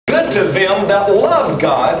unto them that love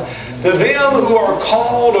God, to them who are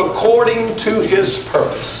called according to His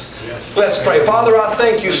purpose. Let's pray. Father, I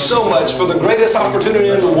thank You so much for the greatest opportunity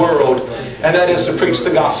in the world, and that is to preach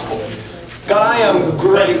the gospel. God, I am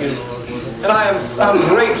great, and I'm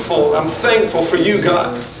grateful, I'm thankful for You,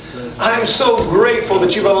 God. I am so grateful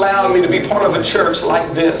that You've allowed me to be part of a church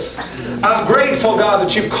like this. I'm grateful, God,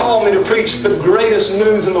 that You've called me to preach the greatest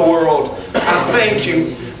news in the world. I thank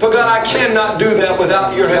You. But God, I cannot do that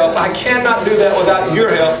without Your help. I cannot do that without Your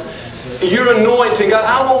help. Your anointing, God,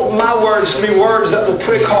 I want my words to be words that will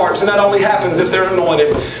prick hearts, and that only happens if they're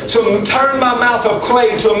anointed. So turn my mouth of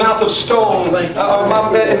clay to a mouth of stone,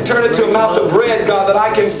 and turn it to a mouth of bread, God, that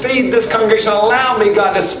I can feed this congregation. Allow me,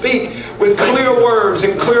 God, to speak with clear words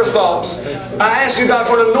and clear thoughts. I ask You, God,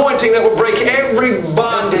 for an anointing that will break every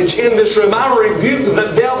bondage in this room. I rebuke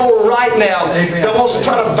the devil right now that wants to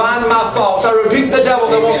try to bind my thoughts. I rebuke the devil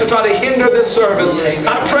that wants to try to hinder this service.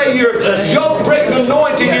 I pray Your yoke-breaking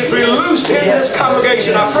anointing is released in this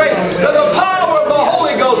congregation. I pray that the power of the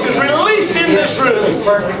Holy Ghost is released in this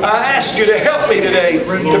room. I ask You to help me today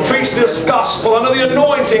to preach this gospel under the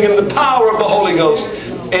anointing and the power of the Holy Ghost.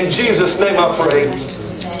 In Jesus' name I pray.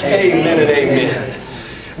 Amen and amen.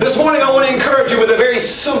 This morning I want to encourage you with a very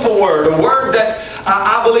simple word, a word that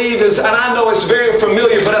I believe is, and I know it's very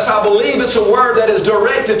familiar, but I believe it's a word that is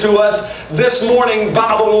directed to us this morning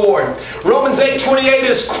by the Lord. Romans 8:28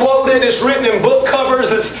 is quoted, it's written in book covers,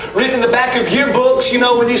 it's written in the back of yearbooks. You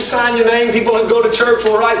know, when you sign your name, people who go to church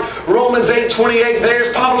will write Romans 8:28 there.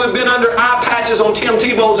 It's probably been under eye patches on Tim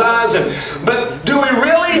Tebow's eyes. But do we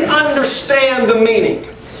really understand the meaning?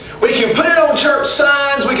 We can put it on church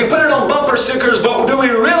signs, we can put it on bumper stickers, but do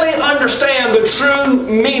we really understand the true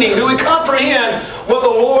meaning? Do we comprehend what the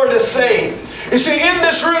Lord is saying? You see, in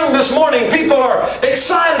this room this morning, people are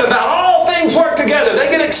excited about all things work together.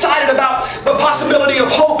 They get excited about the possibility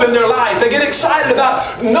of hope in their life. They get excited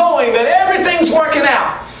about knowing that everything's working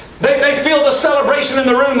out. They feel the celebration in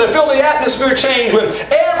the room. They feel the atmosphere change when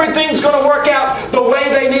everything's going to work out the way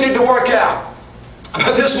they need it to work out.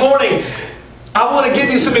 But this morning, I want to give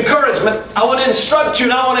you some encouragement. I want to instruct you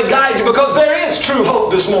and I want to guide you, because there is true hope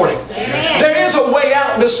this morning. Amen. There is a way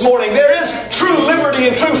out this morning. There is true liberty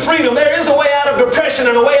and true freedom. There is a way out of depression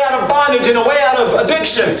and a way out of bondage and a way out of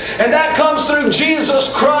addiction. And that comes through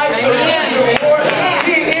Jesus Christ, the risen Lord.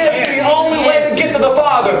 He is the only way to get to the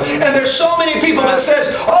Father. And there's so many people that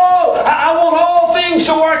says, oh, I want all things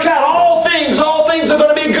to work out. All things are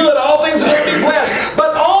going to be good. All things are going to be blessed.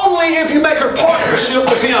 But only if you make a partnership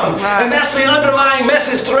with Him. And that's the underlying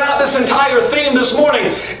message throughout this entire theme this morning,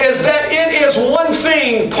 is that it is one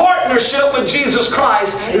thing, partnership with Jesus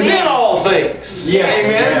Christ, then all things. Yeah.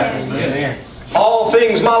 Amen. Yeah. All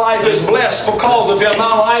things, my life is blessed because of Him.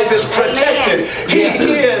 My life is protected. He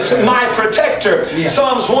is my protector.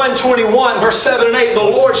 Psalms 121 verse 7 and 8, the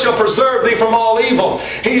Lord shall preserve thee from all evil.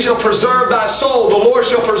 He shall preserve thy soul. The Lord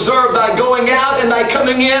shall preserve thy going out and thy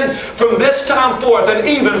coming in from this time forth and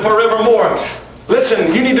even forevermore.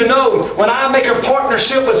 Listen, you need to know, when I make a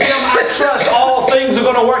partnership with Him, I trust all things are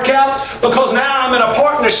going to work out, because now I'm in a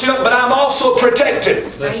partnership, but I'm also protected.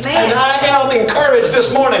 Amen. And I am encouraged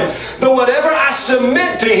this morning that whatever I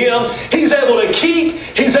submit to Him, He's able to keep,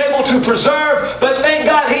 He's able to preserve, but thank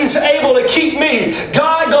God He's able to keep me.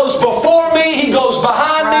 God goes before me, He goes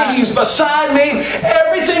behind me, He's beside me.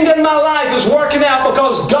 Everything in my life is working out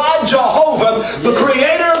because God, Jehovah, the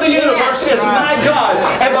Creator of the universe, is my God.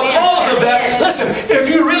 And because of that, listen, if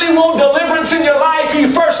you really want deliverance in your life, you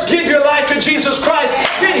first give your life to Jesus Christ.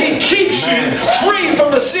 Then He keeps you free from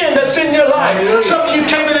the sin that's in your life. Some of you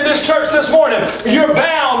came into this church this morning, you're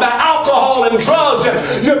bound by alcohol and drugs,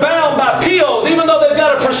 and you're bound by pills, even though they've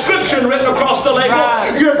got a prescription written across the label.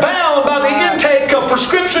 You're bound by the intake of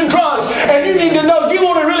prescription drugs, and you need to know, you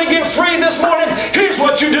want to really get free this morning? Here's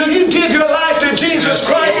what you do. You give your life to Jesus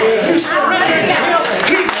Christ. You surrender to Him.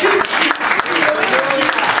 He keeps you.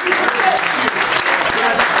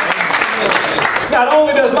 Not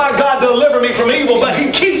only does my God deliver me from evil, but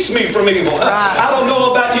He keeps me from evil. I don't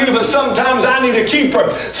know about you, but sometimes I need a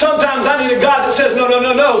keeper. Sometimes I need a God that says, no,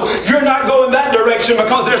 you're not going that direction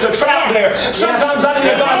because there's a trap there. Sometimes I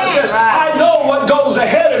need a God that says, I know what goes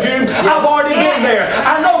ahead of you. I've already been there.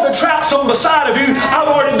 I know the traps on the side of you.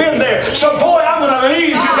 I've already been there. So boy, I'm going to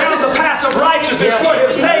lead you down the path of righteousness for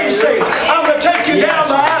His name's sake. I'm going to take you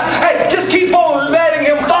down the aisle. Hey, just keep on letting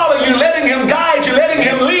Him follow you, letting Him guide you, letting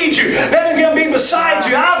Him lead you, letting Him be beside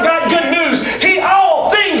you. I've got good news. All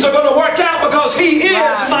things are going to work out because He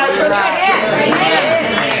is my protector.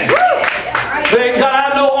 Thank God,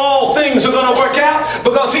 I know all things are going to work out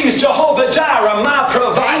because He's Jehovah Jireh, my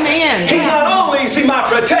provider. He's not only is He my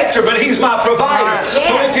protector, but He's my provider.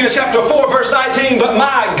 Philippians Corinthians chapter 4, verse 19, but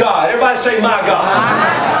my God. Everybody say, my God.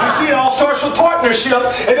 You see, it all starts with partnership.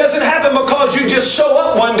 It doesn't happen because you just show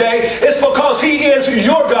up one day. It's because He is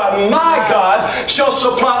your God. My God shall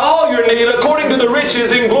supply all your need according to the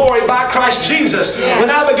riches in glory by Christ Jesus. When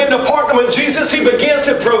I begin to partner with Jesus, He begins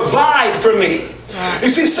to provide for me. You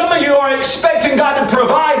see, some of you are expecting God to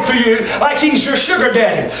provide for you like He's your sugar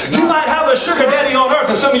daddy. You might have a sugar daddy on earth,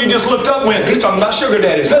 and some of you just looked up when He's talking about sugar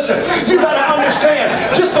daddies. Listen, you got to understand,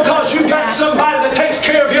 just because you got somebody that takes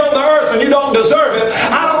care of you on the earth and you don't deserve it,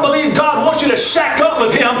 I don't believe God wants you to shack up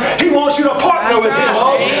with Him. He wants you to partner with Him.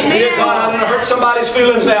 Oh, dear God, I'm going to hurt somebody's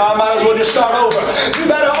feelings now. I might as well just start over.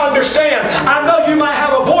 You better understand, I know you might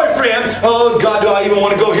have a boyfriend. Oh, God, do I even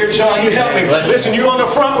want to go here, John? You help me. Listen, you're on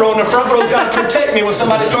the front row, and the front row's got to protect me when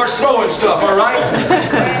somebody starts throwing stuff, all right?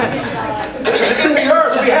 In the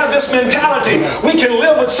earth, we have this mentality. We can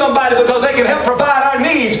live with somebody because they can help provide our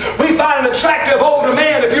needs. We find an attractive older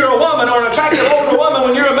man if you're a woman, or an attractive older woman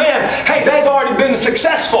when you're a man. Hey, they've already been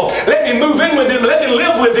successful. Let me move in with them. Let me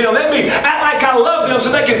live with them. Let me act like I love them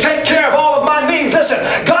so they can take care of all of my needs. Listen,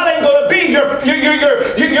 God ain't going to be your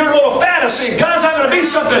little fantasy. God's not going to be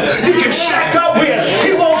something you can shack up with.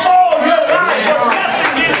 He wants all your life. You're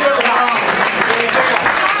nothing in your life.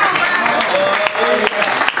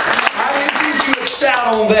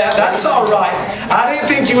 Shout on that. That's all right. I didn't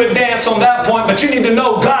think you would dance on that point, but you need to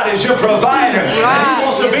know God is your provider. And He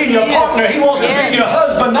wants to be your partner. He wants to be your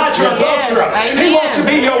husband, not your adulterer. He wants to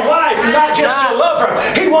be your wife, not just your lover.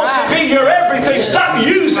 He wants to be your everything. Stop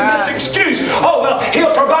using this excuse. Oh, well,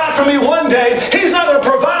 He'll provide for me one day. He's not going to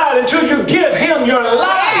provide until you give Him your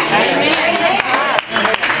life.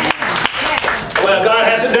 Well, God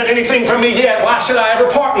hasn't done anything for me yet. Why should I ever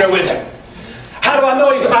partner with Him? How do I know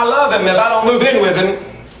I love Him if I don't move in with Him?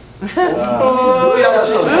 Oh, y'all are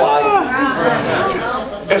so quiet.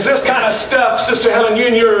 It's this kind of stuff, Sister Helen, you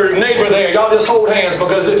and your neighbor there, y'all just hold hands,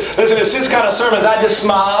 because listen, it's this kind of sermons I just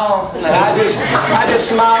smile. And I just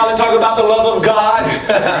smile and talk about the love of God.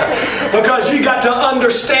 Because you got to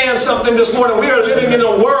understand something this morning. We are living in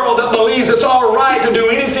a world that believes it's all right to do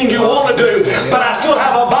anything you want to do. But I still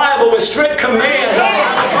have a Bible with strict commands. I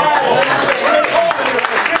have a Bible with strict holiness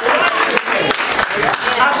and strict righteousness.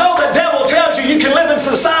 I know the devil tells you can live in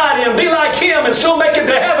society and be like him and still make it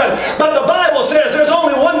to heaven, but the Bible says there's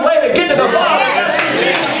only one way to get to the Father, and that's through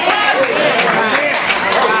Jesus Christ.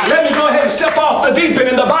 Let me go ahead and step off the deep end,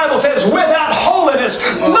 and the Bible says, without holiness,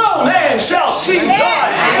 no man shall see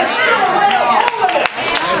God. It's still a way of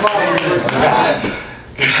holiness.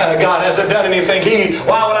 God hasn't done anything.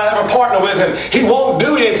 Why would I ever partner with Him? He won't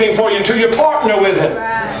do anything for you until you partner with Him.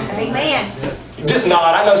 Amen. Just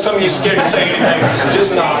nod. I know some of you scared to say anything.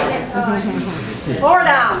 Just nod. Pour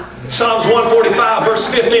down. Psalms 145 verse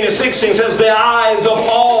 15 and 16 says, the eyes of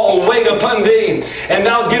all wait upon Thee, and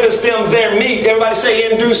Thou givest them their meat. Everybody say,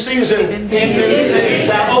 in due season. In due season.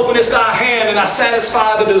 Thou openest Thy hand, and Thou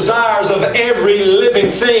satisfy the desires of every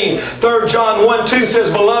living thing. 3 John 1:2 says,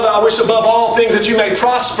 beloved, I wish above all things that you may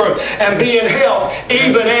prosper and be in health,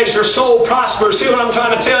 even as your soul prospers. See what I'm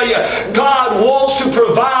trying to tell you? God wants to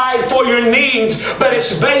provide for your needs, but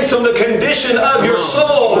it's based on the condition of your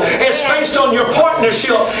soul. It's based on your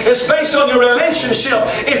partnership. It's based on your relationship.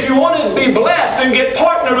 If you want to be blessed, then get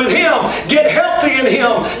partnered with Him. Get healthy in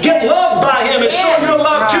Him. Get loved by Him and show your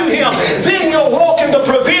love to Him. Then you'll walk in the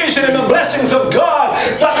provision and the blessings of God.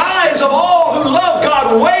 The eyes of all who love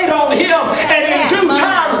God wait on Him. And in due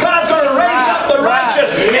time, God's going to raise up the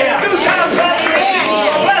righteous. In due time, God's going to send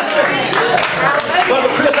you a blessing.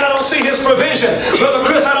 Brother Chris, I don't see His provision. Brother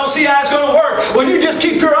Chris, I don't see how it's going to work. Well, you just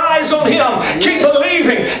keep your eyes on Him. Keep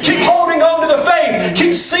believing. Keep holding on to the faith.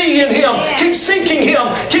 Keep seeing Him. Keep seeking Him.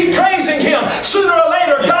 Keep praising Him. Sooner or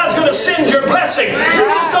later, God's going to send your blessing. You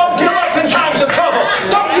just don't give up in times of trouble.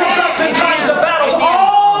 Don't give up in times of battles.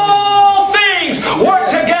 All things work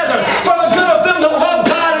together for the good of them that love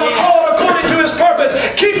God and are called according to His purpose.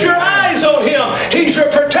 Keep your eyes on Him. He's your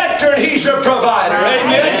protector and He's your provider.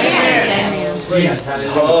 Amen.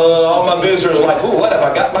 All my visitors are like, ooh, what have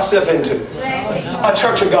I got myself into? A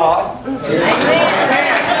church of God. A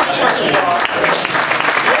church of God.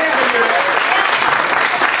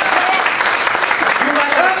 You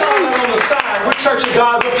might have saw that on the sign. We're Church of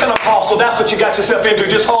God, we're Pentecostal. That's what you got yourself into.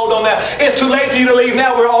 Just hold on that. It's too late for you to leave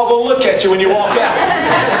now. We're all going to look at you when you walk out.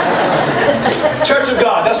 Church of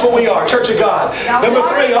God, that's what we are. Church of God. Number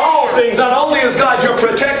 3, all things. Not only is God your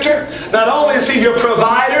protector, not only is He your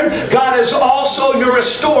provider, God is also your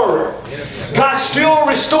restorer. God still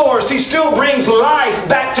restores. He still brings life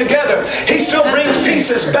back together. He still brings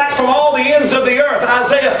pieces back from all the ends of the earth.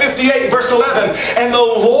 Isaiah 58 verse 11. And the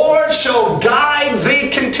Lord shall guide thee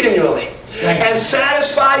continually. and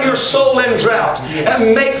satisfy your soul in drought,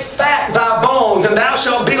 and make fat thy bones, and thou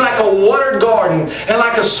shalt be like a watered garden, and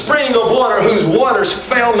like a spring of water whose waters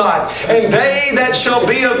fail not. And they that shall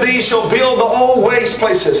be of thee shall build the old waste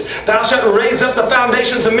places. Thou shalt raise up the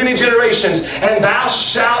foundations of many generations, and thou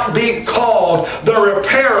shalt be called the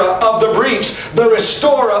repairer of the breach, the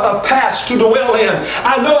restorer of paths to dwell in.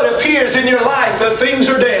 I know it appears in your life that things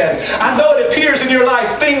are dead. I know it appears in your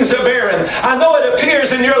life things are barren. I know it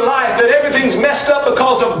appears in your life that everything's messed up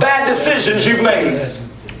because of bad decisions you've made.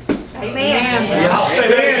 Amen. I'll say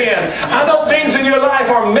that again. I know things in your life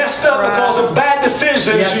are messed up because of bad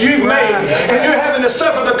decisions you've made, and you're having to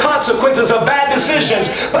suffer the consequences of bad decisions.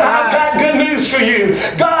 But I've got good news for you.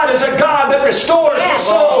 God is a God that restores the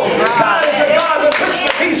soul. God is a God that puts the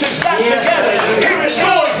pieces back together. He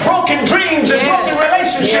restores broken dreams and broken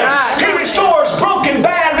relationships. He restores broken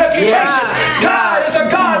bad reputations. God is a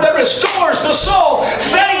God that restores the soul.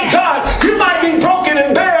 Thank God. You might be broken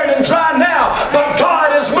and barren and dry now, but God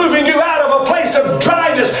is moving you out of a place of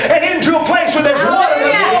dryness and into a place where there's water.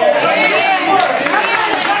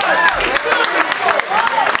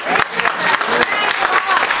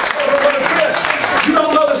 Brother Chris, you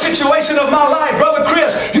don't know the situation of my life. Brother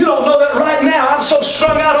Chris, you don't know that right now I'm so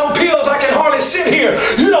strung out on pills I can hardly sit here.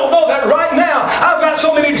 You don't know that right now I've got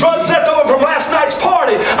so many drugs left over from last night's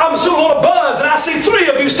party. I'm still on a buzz, and I see 3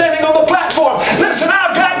 of you standing on the platform. Listen,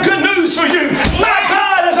 I've got good news for you. My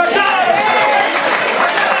God is a God.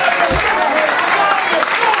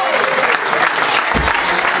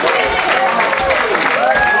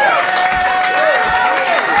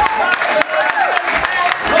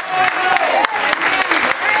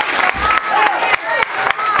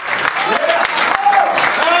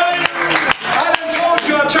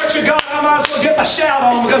 Get my shout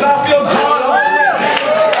on because I feel God all the way down.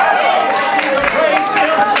 I need to praise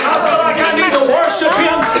Him. I feel like I need to worship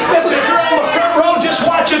Him. Listen, if you're on the front row, just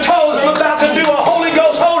watch your toes. I'm about to do a Holy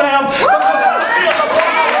Ghost hoedown because I feel the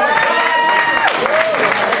power of God.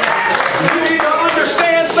 You need to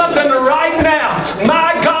understand something right now.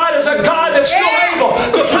 My God is a God that's still able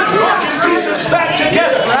to put broken pieces back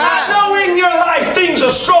together. I know in your life things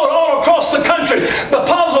are strewn all across the country. The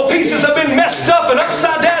puzzle pieces have been messed up and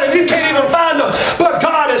upside down, and you can't even find them. But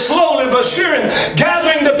God is slowly but surely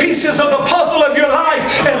gathering the pieces of the puzzle of your life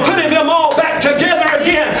and putting them all back together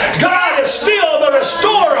again. God is still the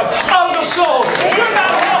restorer of the soul. You're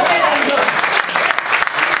not lost and undone.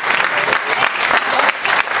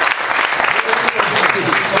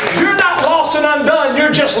 You're not lost and undone.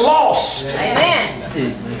 You're just lost. Amen.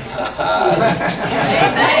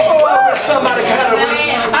 Oh, I wish somebody could have a room.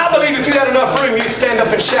 I believe if you had enough room, you'd stand up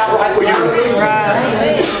and shout right where you're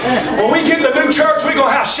at. When we get in the new church, we're going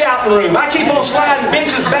to have shouting room. I keep on sliding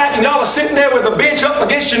benches back, and y'all are sitting there with the bench up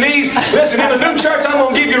against your knees. Listen, in the new church, I'm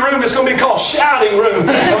going to give you a room that's going to be called shouting room.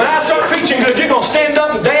 And when I start preaching good, you're going to stand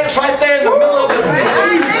up and dance right there in the middle of the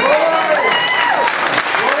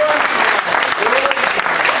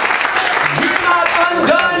You're not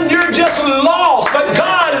undone, you're just lost. But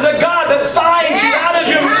God is a God that finds you out of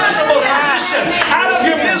your miserable position, out of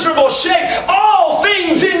your miserable shape. All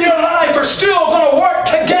things in your life are still going to work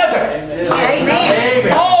together.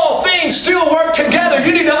 Amen. All things still work together.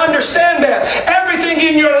 You need to understand that. Everything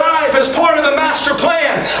in your life is part of the master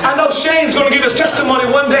plan. I know Shane's going to give his testimony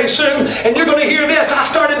one day soon, and you're going to hear this. I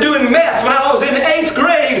started doing meth when I was in 8th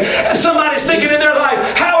grade, and somebody's thinking in their life,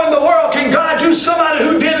 how in the world can God use somebody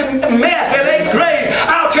who did meth in 8th grade?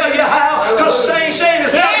 I'll tell you how, because Shane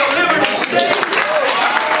is now delivered and saved.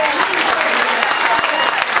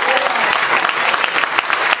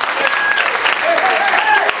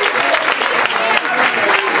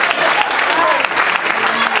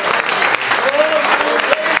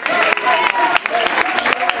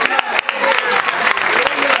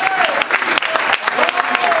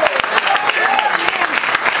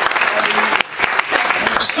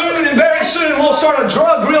 Start a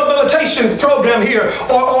drug rehabilitation program here,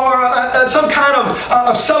 or some kind of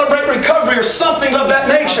Celebrate Recovery or something of that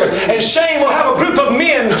nature. And Shane will have a group of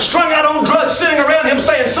men strung out on drugs sitting around him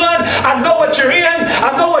saying, son, I know what you're in,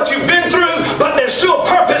 I know what you've been through, but there's still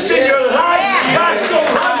purpose in your life. God still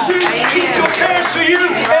loves you, He still cares for you.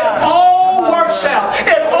 It all works out.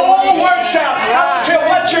 It all works out. I don't care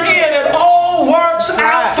what you're in, it all works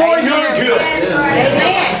out for your good.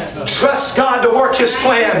 Amen. Trust God to work His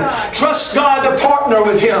plan. Trust God to partner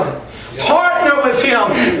with Him. Partner with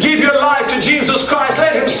Him. Give your life to Jesus Christ.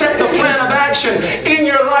 Let Him set the plan of action in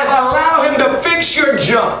your life. Allow Him to fix your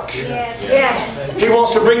junk. Yes. Yes. He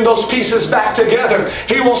wants to bring those pieces back together.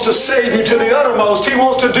 He wants to save you to the uttermost. He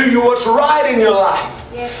wants to do you what's right in your life.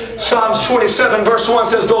 Yes, Psalms 27 verse 1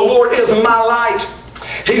 says, the Lord is my light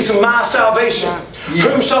He's my salvation.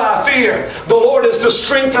 Whom shall I fear? The Lord is the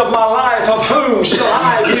strength of my life. Of whom shall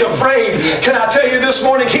I be afraid? Can I tell you this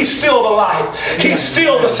morning, He's still the light. He's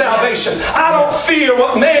still the salvation. I don't fear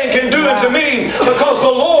what man can do unto me, because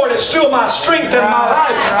the Lord is still my strength and my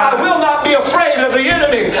life. I will not be afraid of the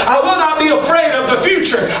enemy. I will not be afraid of the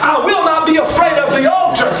future. I will not be afraid of the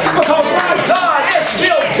altar, because my God is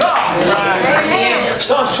still God.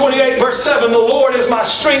 Psalms 28 verse 7, the Lord is my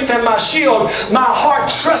strength and my shield. My heart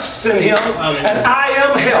trusts in Him, and I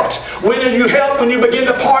am helped. When are you helped? When you begin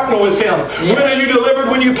to partner with Him. When are you delivered?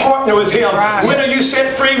 When you partner with Him. When are you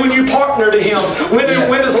set free? When you partner to Him. When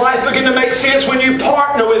does life begin to make sense? When you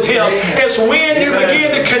partner with Him. It's when you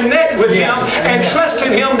begin to connect with Him and trust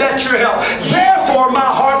in Him that you're helped. Therefore my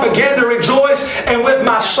heart began to rejoice, and with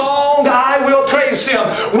my song I will praise Him.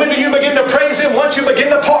 When do you begin to praise Him? Once you begin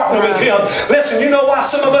to partner with Him. Listen, you know why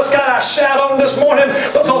some of us got our shout on this morning?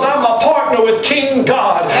 Because I'm a partner with King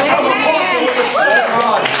God. I'm a partner with the Son of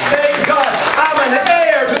God. Thank God. I'm an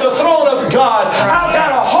heir to the throne of God. I've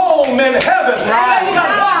got a home in heaven. Thank God.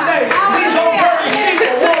 One day these old very feet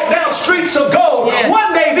will walk down streets of gold.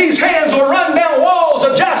 One day these hands will run down walls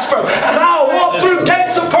of jasper, and I'll walk through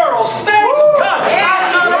gates of pearls. Thank God.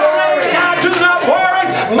 I'm not afraid. I do not worry.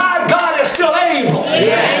 My God is still able.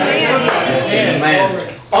 Amen.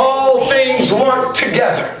 All things work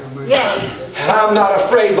together. Yes. I'm not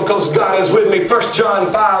afraid, because God is with me. 1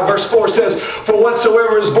 John 5 verse 4 says, for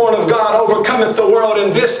whatsoever is born of God overcometh the world,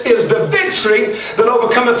 and this is the victory that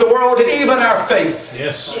overcometh the world, even our faith.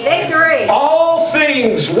 Yes. Victory. All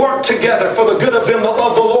things work together for the good of them that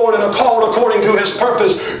love the Lord and are called according to His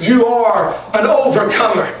purpose. You are an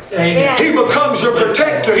overcomer. Amen. He becomes your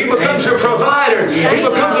protector. He becomes your provider. He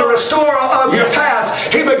becomes the restorer of your past.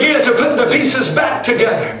 He begins to put the pieces back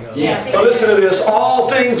together. Yes. Now listen to this. All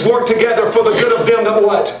things work together for the good of them that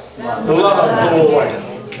what? Love the Lord.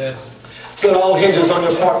 So it all hinges on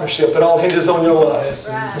your partnership. It all hinges on your love.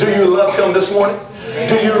 Do you love Him this morning?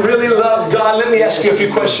 Do you really love God? Let me ask you a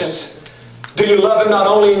few questions. Do you love Him not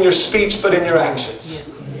only in your speech, but in your actions?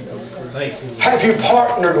 Have you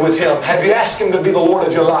partnered with Him? Have you asked Him to be the Lord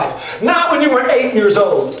of your life? Not when you were 8 years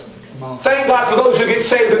old. Thank God for those who get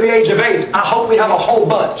saved at the age of 8. I hope we have a whole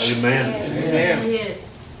bunch. Amen. Yes.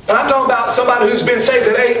 But I'm talking about somebody who's been saved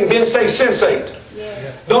at 8 and been saved since 8.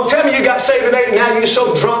 Yes. Don't tell me you got saved at 8 and now you're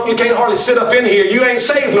so drunk you can't hardly sit up in here. You ain't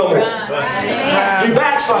saved no more. You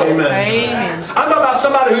backsliding. I'm talking about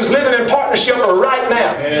somebody who's living in partnership right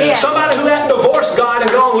now. Yeah. Somebody who hadn't divorced God and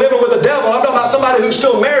gone living with the devil. I'm talking about somebody who's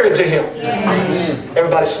still married to Him.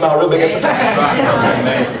 Everybody smile real big at the back.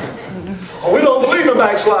 Oh, we don't believe in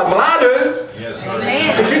backsliding. Well, I do.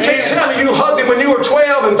 Because you can't tell me you hugged Him when you were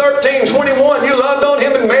 12 and 13, 21. You loved on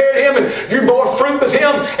Him and married Him and you bore fruit with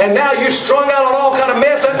Him, and now you're strung out on all kind of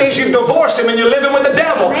mess. That means you've divorced Him and you're living with the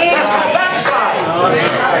devil. That's called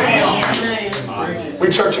backsliding. We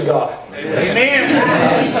Church of God. Amen.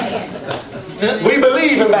 We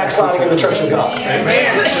believe in backsliding in the Church of God.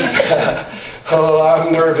 Amen. Oh,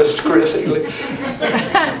 I'm nervous, Chris Ely.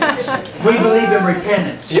 We believe in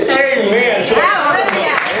repentance. Yeah, amen. To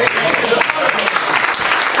Hallelujah.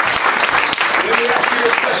 Let me ask you a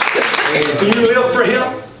question. Do you live for Him?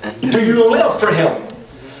 Do you live for Him?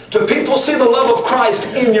 Do people see the love of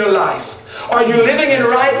Christ in your life? Are you living in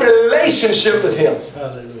right relationship with Him?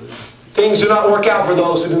 Things do not work out for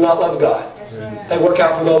those who do not love God. They work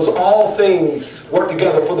out for those. All things work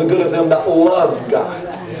together for the good of them that love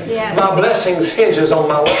God. Yes. My blessings hinges on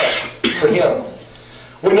my love for Him.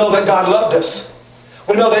 We know that God loved us.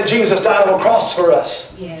 We know that Jesus died on the cross for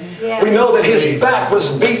us. Yes. Yes. We know that His back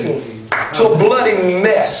was beaten to a bloody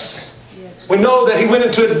mess. We know that He went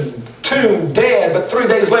into a tomb dead, but 3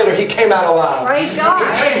 days later He came out alive. Praise God. He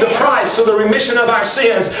paid the price for the remission of our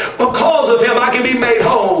sins. Because of Him, I can be made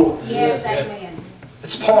whole. Yes. Amen.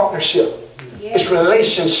 It's partnership. It's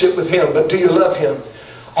relationship with Him. But do you love Him?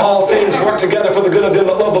 All things work together for the good of them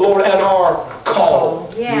that love the Lord and are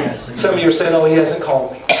called. Yes. Some of you are saying, oh, He hasn't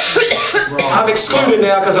called me. Wrong. I'm excluded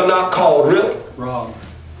now because I'm not called. Really? Wrong.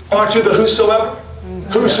 Aren't you the whosoever?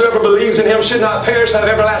 Whosoever believes in Him should not perish, but have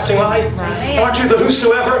everlasting life. Aren't you the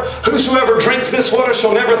whosoever? Whosoever drinks this water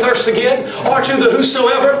shall never thirst again. Aren't you the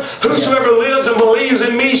whosoever? Whosoever lives and believes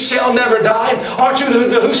in me shall never die. Aren't you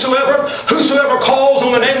the whosoever? Whosoever calls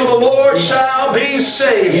on the name of the Lord shall be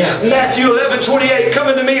saved. Matthew 11:28. Come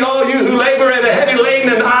unto me, all you who labor and are heavy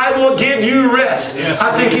laden, and I will give you rest.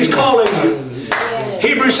 I think He's calling you.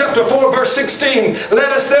 Hebrews chapter 4 verse 16.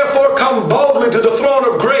 Let us therefore come boldly to the throne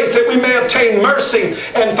of grace, that we may obtain mercy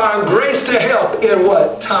and find grace to help in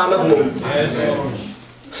what? Time of need.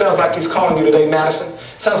 Sounds like He's calling you today, Madison.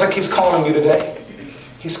 Sounds like He's calling you today.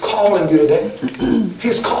 He's calling you today.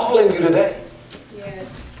 He's calling you today.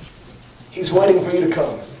 Yes. He's waiting for you to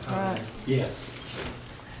come. Yes.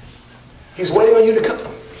 He's waiting on you to come.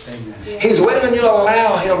 Amen. He's waiting on you to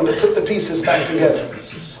allow Him to put the pieces back together.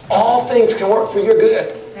 All things can work for your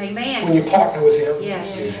good when Amen. you partner with Him.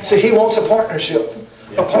 Yes. See, He wants a partnership.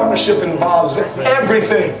 A partnership involves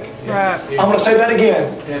everything. I'm going to say that again.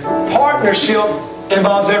 Partnership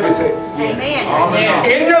involves everything. Amen. Amen.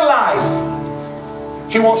 In your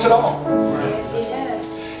life, He wants it all. Yes, He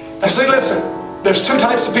does. Now see, listen. There's two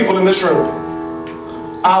types of people in this room.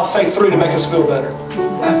 I'll say three to make us feel better.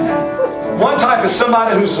 One type is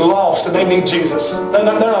somebody who's lost and they need Jesus. They're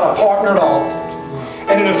not a partner at all.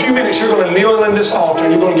 And in a few minutes, you're going to kneel in this altar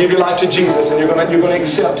and you're going to give your life to Jesus and you're going to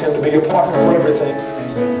accept Him to be your partner for everything.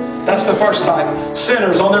 That's the first type.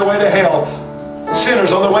 Sinners on their way to hell.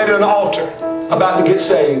 Sinners on their way to an altar about to get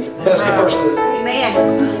saved. That's the first group.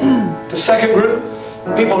 Amen. The second group,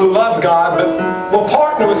 people who love God but will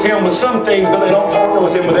partner with Him with some things, but they don't partner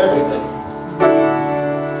with Him with everything.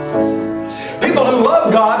 People who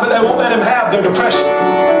love God, but they won't let Him have their depression.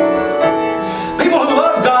 People who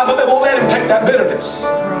love God, but they won't let Him take that bitterness.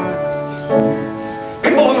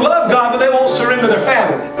 People who love God, but they won't surrender their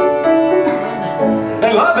family.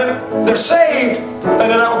 They love Him, they're saved, and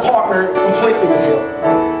they don't partner completely with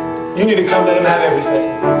Him. You need to come let Him have everything.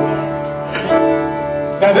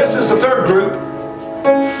 Now this is the third group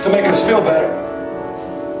to make us feel better.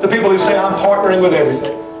 The people who say, I'm partnering with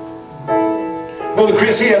everything. Brother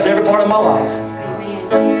Chris, he has every part of my life.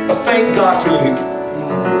 But thank God for you.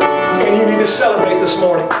 And you need to celebrate this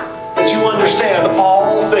morning that you understand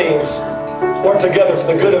all things work together for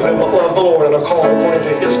the good of them that love the Lord and are called according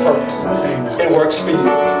to His purpose. It works for you.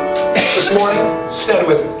 This morning, stand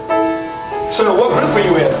with me. So what group are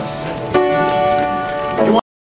you in?